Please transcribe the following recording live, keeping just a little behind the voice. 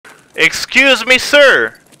Excuse me,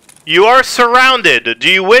 sir. You are surrounded. Do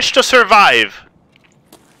you wish to survive?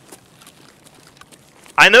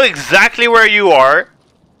 I know exactly where you are.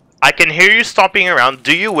 I can hear you stomping around.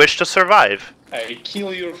 Do you wish to survive? I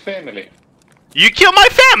kill your family. You kill my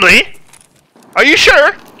family? Are you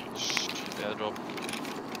sure? Yeah, drop.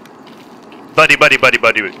 Buddy.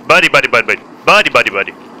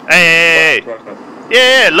 Hey.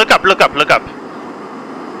 Yeah, look up. No.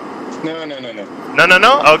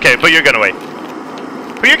 No. Okay, put your gun away.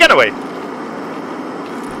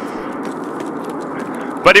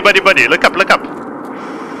 Buddy, look up.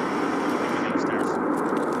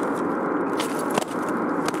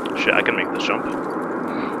 Shit, I can make this jump.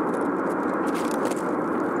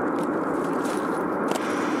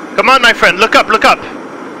 Come on, my friend, look up. No.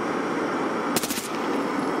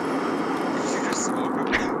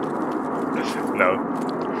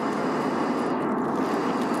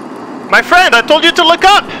 My friend, I told you to look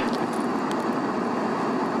up!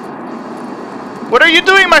 What are you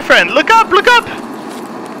doing, my friend? Look up!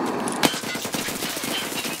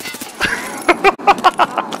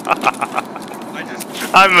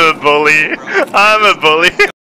 I'm a bully.